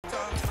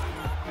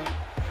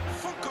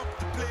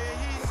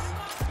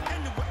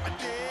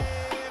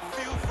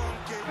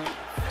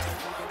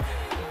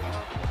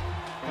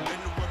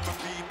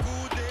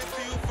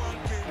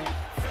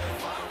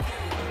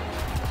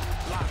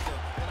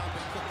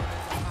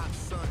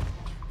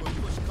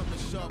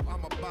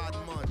bad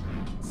man.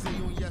 See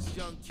you, yes,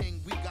 young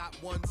king, we got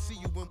one. See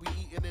you when we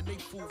eatin' and they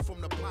food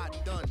from the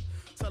pot done.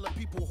 Tell the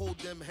people hold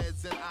them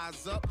heads and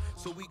eyes up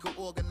so we can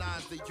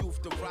organize the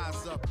youth to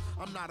rise up.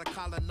 I'm not a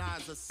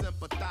colonizer,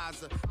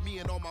 sympathizer. Me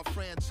and all my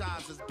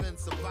franchises been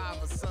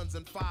survivors, sons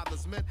and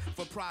fathers, meant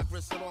for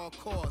progress at all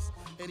costs.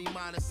 Any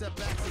minor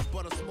setbacks is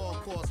but a small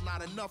cost.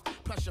 Not enough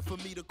pressure for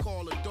me to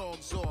call the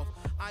dogs off.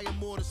 I am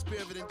more the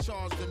spirit in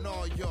charge than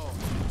all y'all.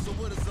 So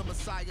what is a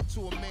messiah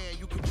to a man?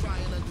 You can try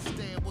and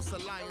understand what's a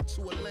lion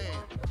to a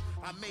lamb.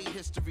 I made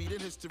history, then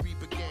history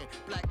began.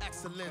 Black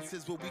excellence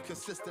is what we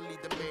consistently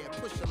demand.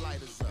 Push your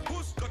lighters up.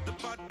 Who's got the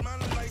Batman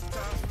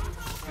lighter?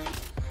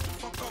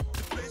 Fuck up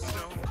the place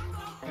now.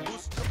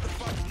 Who's got the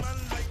Batman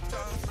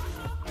lighter?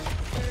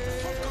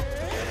 Fuck up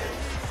the place.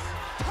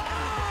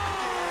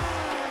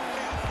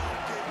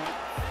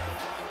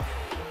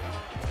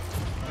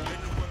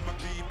 And when my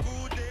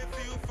people, they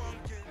feel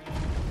funky.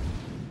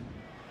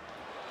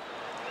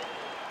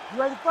 You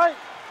ready to fight?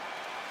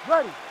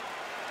 Ready.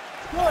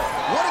 Good.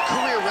 What a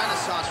career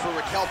renaissance for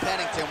Raquel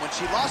Pennington. When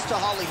she lost to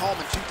Holly Holm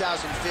in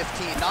 2015,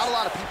 not a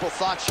lot of people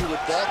thought she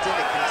would vault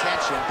into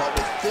contention, but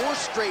with 4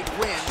 straight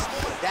wins,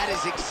 that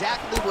is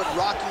exactly what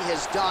Rocky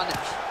has done.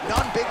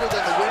 None bigger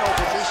than the win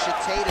over Miesha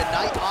Tate, a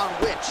night on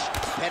which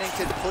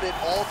Pennington put it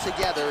all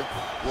together.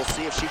 We'll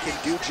see if she can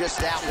do just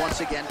that once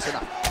again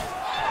tonight.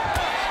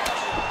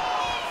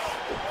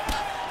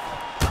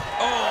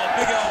 Oh,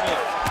 big elbow.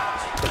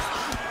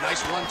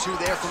 Nice 1-2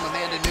 there from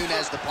Amanda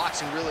Nunes. The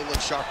boxing really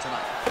looks sharp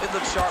tonight. It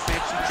looks sharp, man.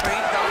 She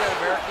trains down at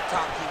American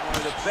Top Team, one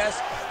of the best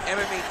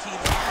MMA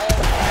teams in all of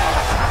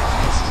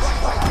Canada.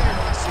 Strike right there,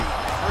 DC.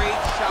 Great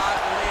shot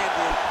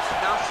landed.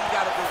 Now she's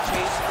got to go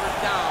chase her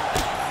down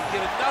and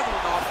get another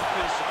one off to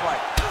finish the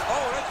fight.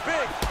 Oh, that's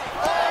big.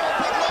 Oh,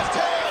 big left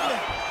hand.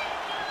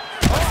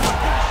 Oh,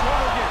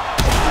 shoulder again.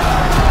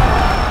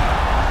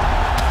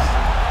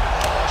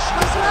 Oh,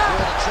 she's in a world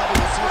of trouble.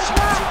 We'll see if she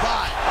can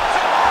survive.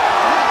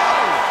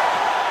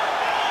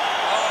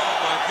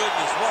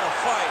 Goodness, what a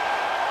fight.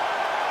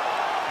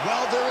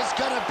 Well, there is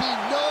going to be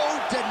no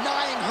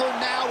denying her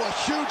now. A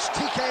huge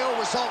TKO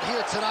result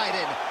here tonight,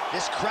 and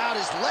this crowd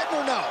is letting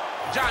her know.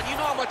 John, you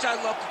know how much I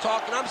love to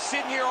talk, and I'm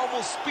sitting here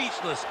almost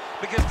speechless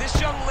because this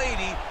young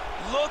lady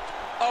looked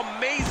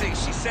amazing.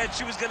 She said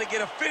she was going to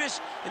get a finish,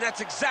 and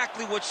that's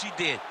exactly what she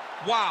did.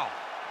 Wow.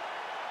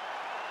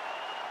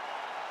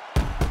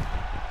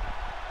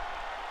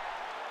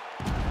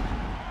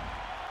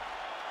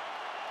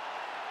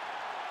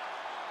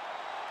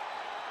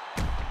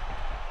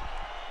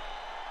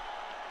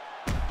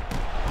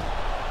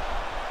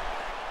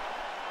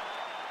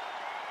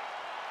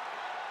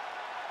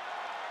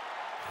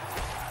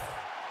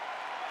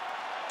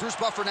 Bruce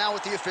Buffer now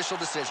with the official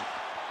decision.